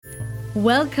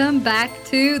Welcome back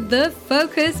to the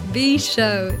Focus Bee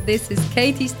Show. This is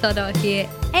Katie Stoddart here,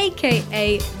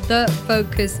 aka The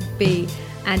Focus Bee.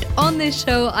 And on this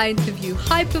show, I interview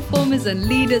high performers and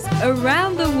leaders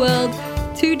around the world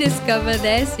to discover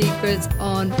their secrets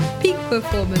on peak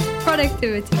performance,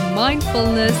 productivity,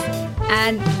 mindfulness,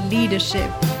 and leadership.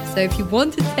 So if you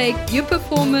want to take your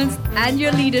performance and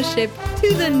your leadership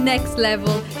to the next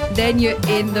level, then you're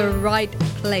in the right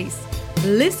place.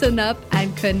 Listen up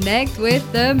and connect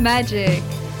with the magic.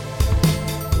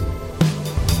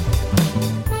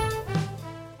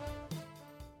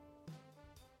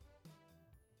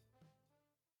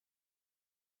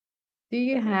 Do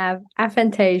you have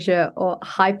aphantasia or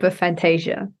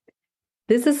hyperphantasia?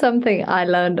 This is something I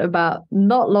learned about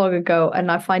not long ago,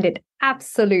 and I find it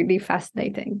absolutely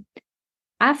fascinating.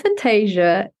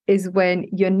 Aphantasia is when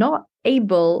you're not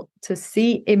able to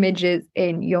see images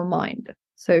in your mind.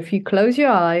 So if you close your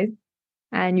eyes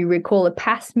and you recall a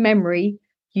past memory,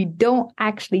 you don't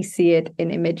actually see it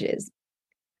in images.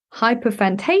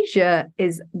 Hyperphantasia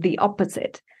is the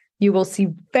opposite. You will see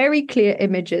very clear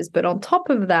images, but on top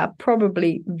of that,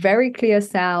 probably very clear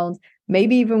sounds,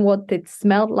 maybe even what it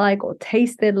smelled like or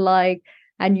tasted like,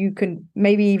 and you can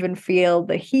maybe even feel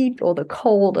the heat or the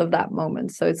cold of that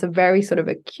moment. So it's a very sort of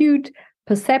acute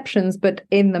perceptions, but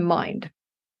in the mind.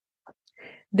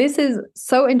 This is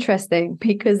so interesting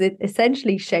because it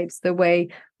essentially shapes the way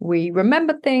we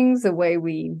remember things, the way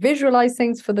we visualize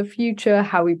things for the future,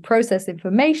 how we process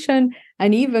information,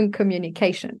 and even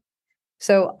communication.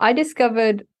 So I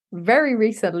discovered very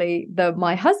recently that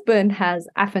my husband has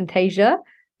aphantasia,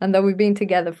 and though we've been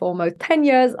together for almost 10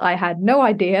 years, I had no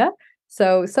idea.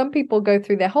 So some people go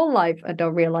through their whole life and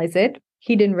don't realize it.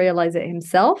 He didn't realize it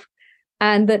himself.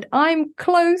 And that I'm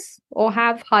close or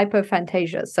have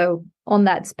hyperphantasia. So on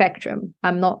that spectrum,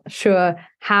 I'm not sure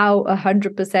how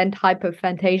 100%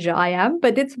 hyperphantasia I am,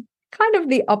 but it's kind of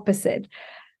the opposite.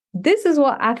 This is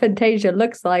what aphantasia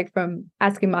looks like from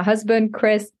asking my husband,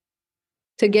 Chris,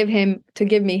 to give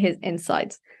me his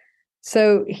insights.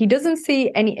 So he doesn't see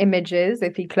any images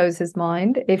if he closes his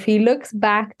mind. If he looks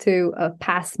back to a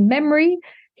past memory,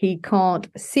 he can't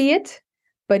see it,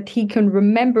 but he can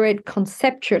remember it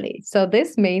conceptually. So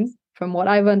this means, from what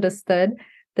I've understood,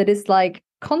 that it's like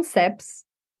concepts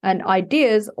and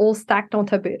ideas all stacked on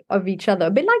top of each other,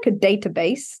 a bit like a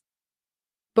database,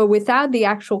 but without the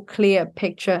actual clear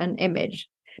picture and image.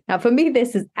 Now, for me,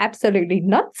 this is absolutely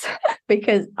nuts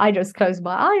because I just close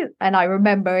my eyes and I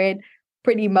remember it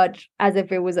pretty much as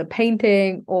if it was a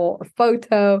painting or a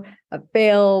photo, a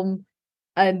film.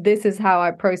 And this is how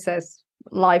I process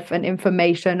life and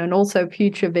information and also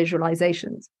future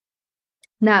visualizations.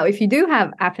 Now, if you do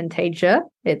have aphantasia,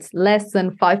 it's less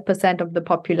than 5% of the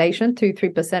population,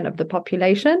 2-3% of the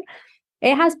population.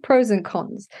 It has pros and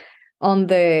cons. On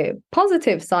the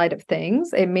positive side of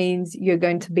things, it means you're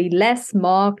going to be less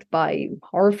marked by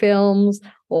horror films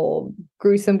or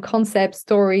gruesome concepts,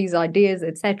 stories, ideas,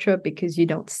 etc., because you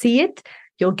don't see it.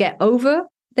 You'll get over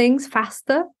things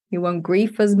faster. You won't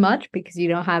grieve as much because you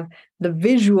don't have the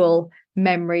visual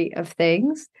memory of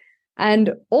things.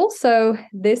 And also,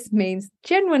 this means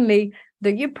genuinely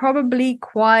that you're probably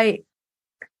quite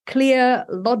clear,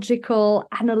 logical,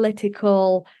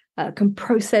 analytical, can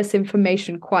process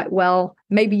information quite well.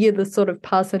 Maybe you're the sort of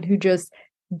person who just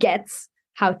gets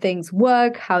how things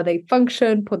work, how they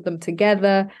function, put them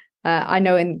together. I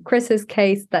know in Chris's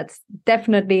case, that's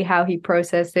definitely how he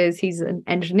processes. He's an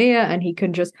engineer and he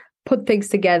can just put things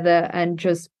together and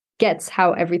just gets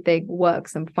how everything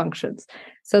works and functions.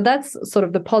 So that's sort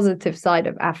of the positive side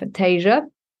of aphantasia.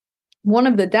 One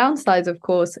of the downsides, of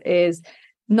course, is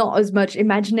not as much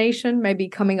imagination. Maybe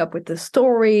coming up with the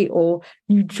story or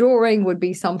new drawing would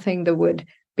be something that would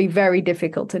be very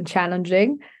difficult and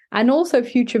challenging. And also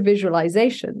future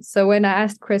visualization. So when I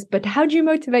asked Chris, but how do you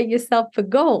motivate yourself for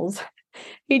goals?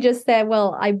 He just said,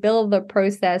 well, I build the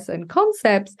process and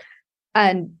concepts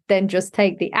and then just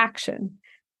take the action.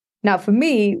 Now, for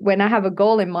me, when I have a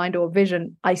goal in mind or a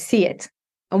vision, I see it.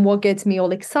 And what gets me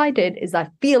all excited is I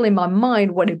feel in my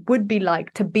mind what it would be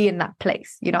like to be in that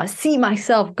place. You know, I see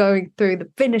myself going through the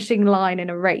finishing line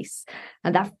in a race,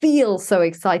 and that feels so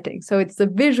exciting. So it's the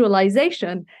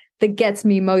visualization that gets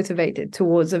me motivated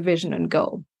towards a vision and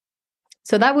goal.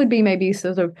 So that would be maybe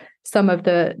sort of some of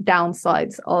the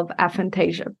downsides of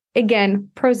aphantasia. Again,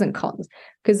 pros and cons,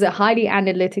 because the highly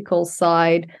analytical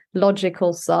side,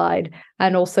 logical side,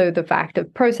 and also the fact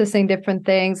of processing different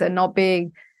things and not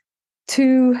being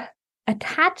too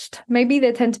attached. Maybe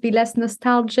they tend to be less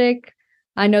nostalgic.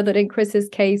 I know that in Chris's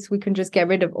case, we can just get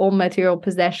rid of all material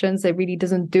possessions. It really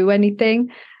doesn't do anything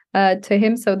to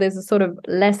him. So there's a sort of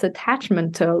less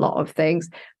attachment to a lot of things,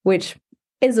 which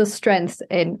is a strength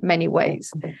in many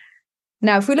ways.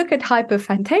 Now, if we look at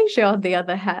hyperphantasia, on the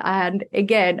other hand,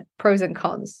 again, pros and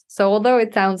cons. So although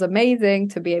it sounds amazing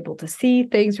to be able to see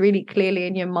things really clearly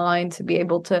in your mind, to be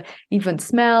able to even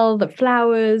smell the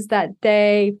flowers that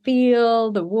day,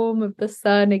 feel the warmth of the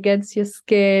sun against your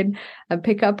skin, and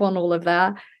pick up on all of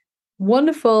that,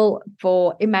 wonderful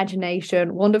for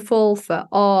imagination, wonderful for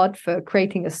art, for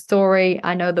creating a story.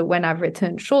 I know that when I've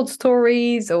written short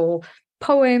stories or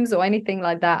poems or anything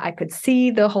like that, I could see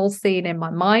the whole scene in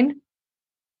my mind.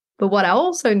 But what I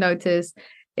also notice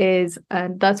is,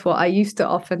 and that's what I used to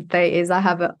often say, is I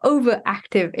have an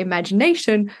overactive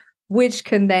imagination, which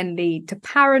can then lead to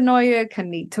paranoia,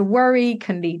 can lead to worry,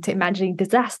 can lead to imagining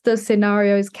disaster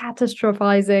scenarios,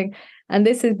 catastrophizing. And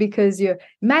this is because your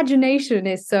imagination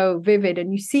is so vivid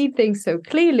and you see things so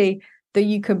clearly that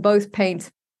you can both paint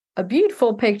a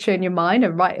beautiful picture in your mind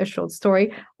and write a short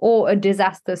story, or a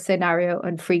disaster scenario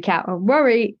and freak out and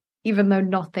worry, even though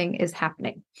nothing is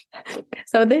happening.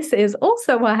 So this is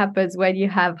also what happens when you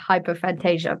have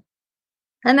hyperphantasia.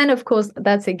 And then, of course,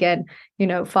 that's again,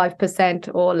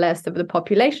 5% or less of the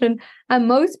population. And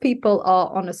most people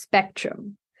are on a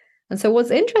spectrum. And so what's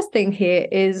interesting here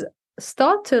is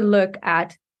start to look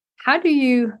at how do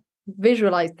you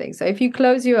visualize things. So if you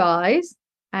close your eyes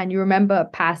and you remember a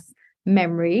past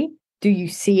memory, do you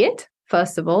see it,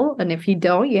 first of all? And if you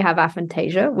don't, you have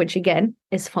aphantasia, which again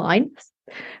is fine.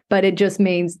 But it just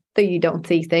means that you don't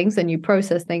see things and you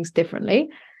process things differently.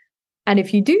 And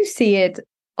if you do see it,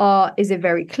 is it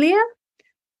very clear?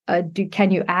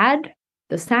 Can you add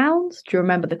the sounds? Do you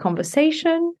remember the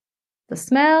conversation, the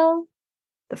smell,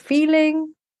 the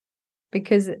feeling?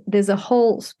 Because there's a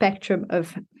whole spectrum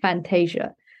of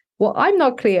phantasia. What I'm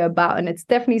not clear about, and it's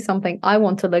definitely something I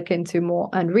want to look into more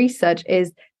and research,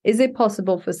 is it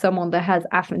possible for someone that has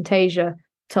aphantasia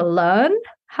to learn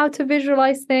how to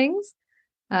visualize things?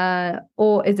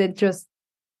 Or is it just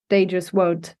they just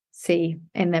won't see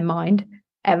in their mind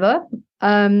ever?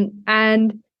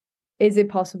 And is it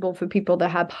possible for people that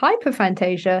have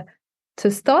hyperphantasia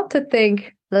to start to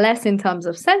think less in terms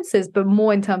of senses, but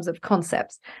more in terms of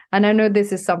concepts? And I know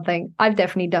this is something I've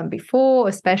definitely done before,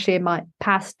 especially in my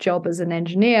past job as an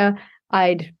engineer.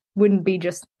 I wouldn't be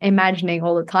just imagining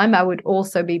all the time. I would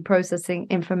also be processing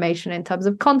information in terms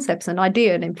of concepts and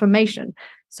idea and information.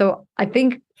 So I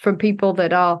think for people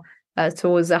that are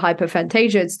towards a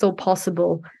hyperphantasia, it's still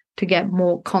possible to get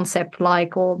more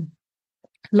concept-like or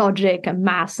logic and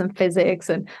maths and physics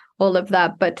and all of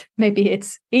that. But maybe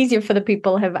it's easier for the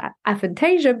people who have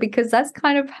aphantasia because that's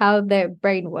kind of how their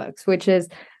brain works, which is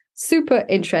super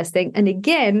interesting. And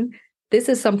again, this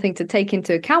is something to take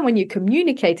into account when you're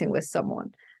communicating with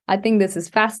someone. I think this is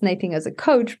fascinating as a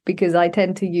coach because I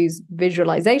tend to use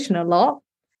visualization a lot.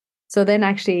 So then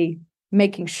actually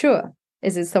making sure,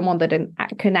 is it someone that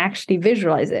can actually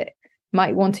visualize it?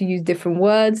 Might want to use different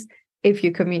words if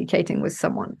you're communicating with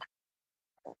someone.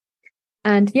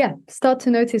 And yeah, start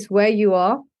to notice where you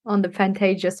are on the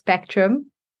Phantasia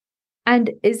spectrum.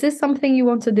 And is this something you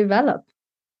want to develop?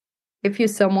 If you're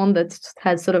someone that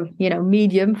has sort of,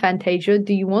 medium Phantasia,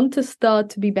 do you want to start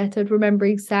to be better at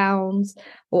remembering sounds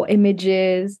or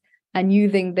images and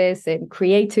using this in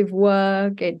creative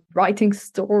work, in writing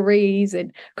stories,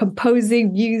 and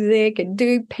composing music and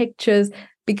doing pictures?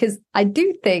 Because I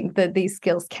do think that these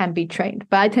skills can be trained,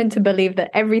 but I tend to believe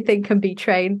that everything can be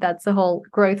trained. That's the whole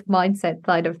growth mindset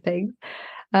side of things.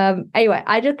 Anyway,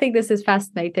 I just think this is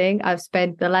fascinating. I've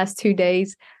spent the last 2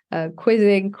 days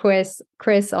quizzing Chris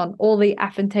on all the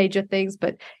aphantasia things,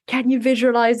 but can you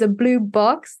visualize a blue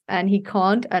box? And he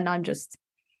can't, and I'm just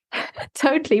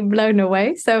totally blown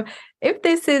away. So if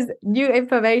this is new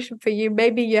information for you,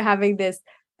 maybe you're having this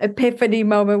epiphany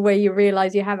moment where you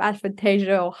realize you have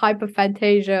aphantasia or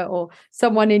hyperphantasia, or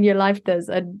someone in your life does,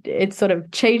 and it sort of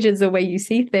changes the way you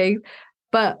see things.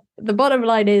 But the bottom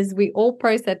line is we all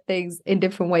process things in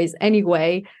different ways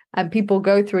anyway, and people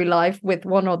go through life with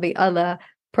one or the other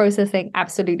processing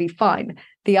absolutely fine.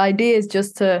 The idea is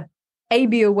just to A,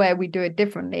 be aware we do it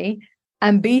differently,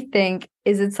 and B, think,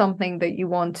 is it something that you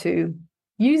want to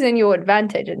use in your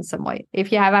advantage in some way?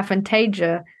 If you have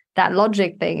aphantasia, that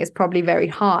logic thing is probably very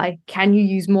high. Can you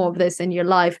use more of this in your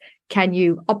life? Can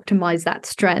you optimize that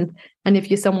strength? And if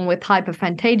you're someone with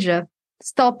hyperphantasia,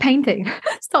 start painting,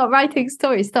 start writing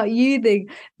stories, start using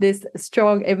this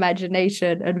strong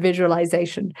imagination and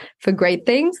visualization for great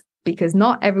things, because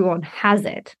not everyone has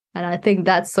it. And I think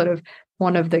that's sort of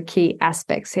one of the key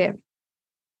aspects here.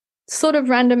 Sort of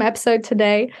random episode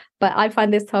today, but I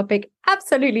find this topic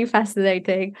absolutely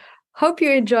fascinating. Hope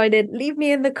you enjoyed it. Leave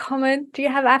me in the comment. Do you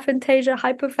have aphantasia,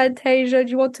 hyperphantasia?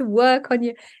 Do you want to work on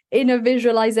your inner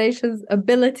visualizations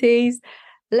abilities?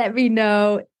 Let me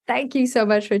know. Thank you so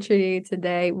much for tuning in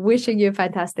today. Wishing you a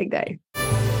fantastic day.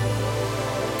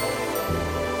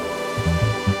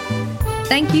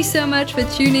 Thank you so much for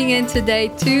tuning in today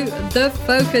to the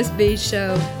Focus Bee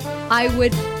Show. I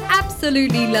would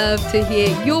absolutely love to hear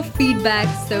your feedback,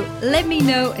 so let me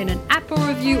know in an Apple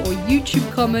review or YouTube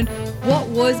comment what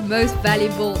was most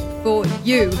valuable for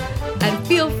you. And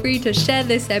feel free to share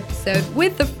this episode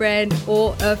with a friend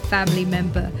or a family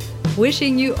member.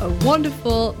 Wishing you a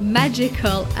wonderful,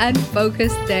 magical, and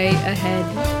focused day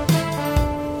ahead.